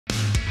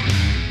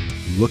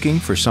Looking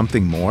for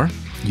something more?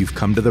 You've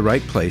come to the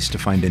right place to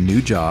find a new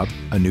job,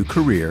 a new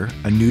career,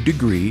 a new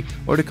degree,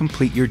 or to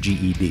complete your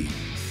GED.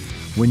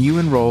 When you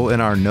enroll in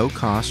our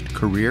no-cost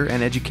career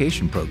and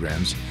education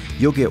programs,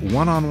 you'll get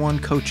one-on-one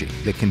coaching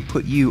that can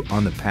put you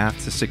on the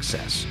path to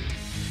success.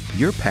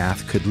 Your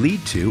path could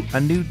lead to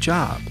a new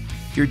job,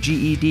 your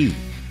GED,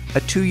 a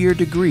 2-year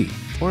degree,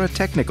 or a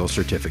technical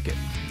certificate.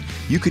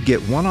 You could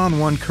get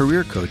one-on-one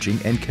career coaching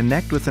and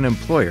connect with an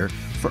employer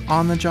for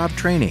on-the-job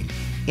training,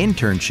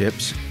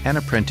 internships, and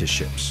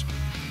apprenticeships.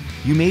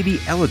 You may be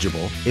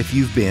eligible if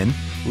you've been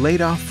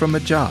laid off from a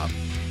job,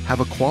 have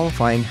a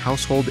qualifying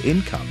household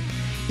income,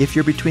 if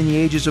you're between the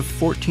ages of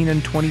 14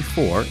 and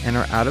 24 and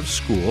are out of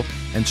school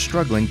and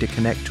struggling to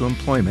connect to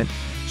employment,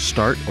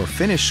 start or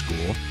finish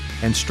school,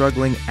 and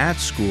struggling at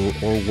school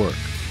or work,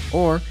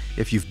 or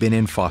if you've been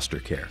in foster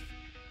care.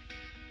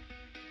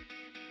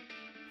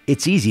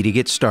 It's easy to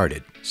get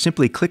started.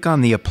 Simply click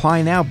on the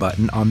Apply Now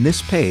button on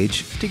this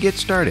page to get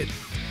started.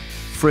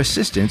 For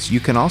assistance, you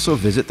can also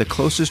visit the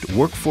closest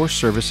Workforce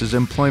Services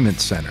Employment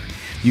Center.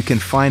 You can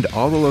find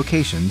all the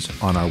locations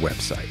on our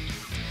website.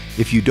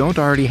 If you don't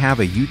already have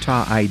a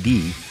Utah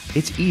ID,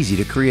 it's easy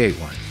to create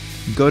one.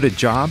 Go to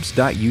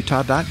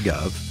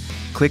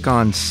jobs.utah.gov, click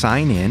on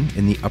Sign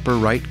in the upper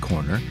right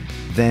corner,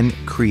 then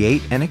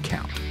Create an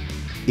Account.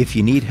 If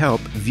you need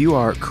help, view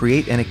our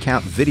Create an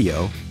Account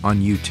video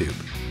on YouTube.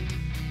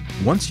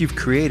 Once you've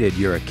created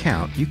your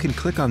account, you can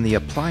click on the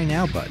Apply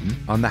Now button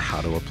on the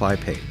How to Apply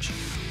page.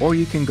 Or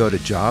you can go to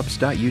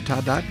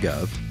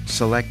jobs.utah.gov,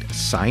 select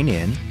Sign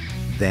In,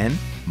 then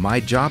My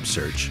Job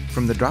Search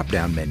from the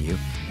drop-down menu,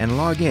 and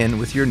log in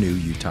with your new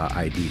Utah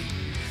ID.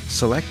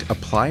 Select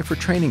Apply for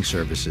Training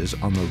Services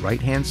on the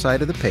right-hand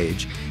side of the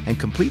page and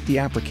complete the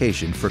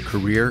application for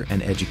Career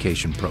and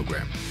Education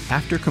Program.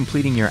 After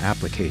completing your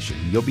application,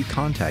 you'll be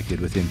contacted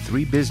within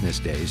 3 business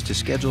days to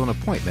schedule an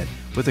appointment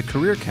with a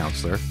career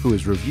counselor who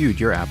has reviewed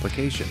your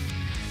application.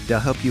 They'll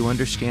help you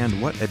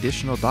understand what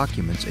additional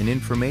documents and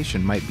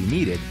information might be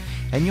needed,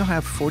 and you'll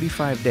have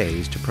 45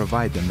 days to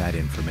provide them that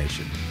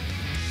information.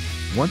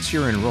 Once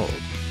you're enrolled,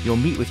 you'll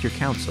meet with your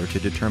counselor to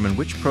determine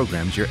which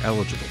programs you're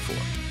eligible for.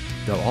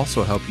 They'll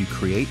also help you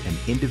create an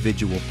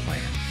individual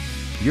plan.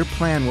 Your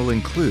plan will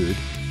include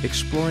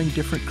exploring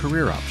different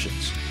career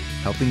options,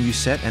 helping you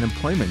set an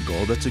employment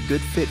goal that's a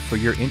good fit for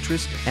your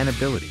interests and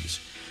abilities,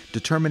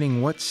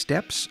 determining what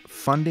steps,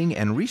 funding,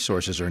 and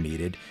resources are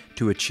needed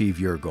to achieve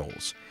your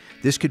goals.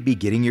 This could be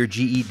getting your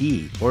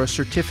GED or a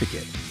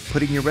certificate,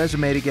 putting your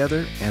resume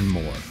together, and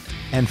more.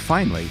 And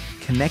finally,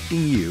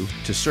 connecting you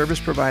to service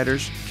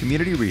providers,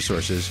 community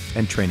resources,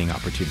 and training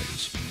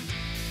opportunities.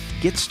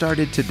 Get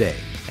started today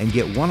and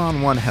get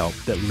one-on-one help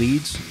that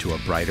leads to a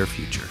brighter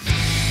future.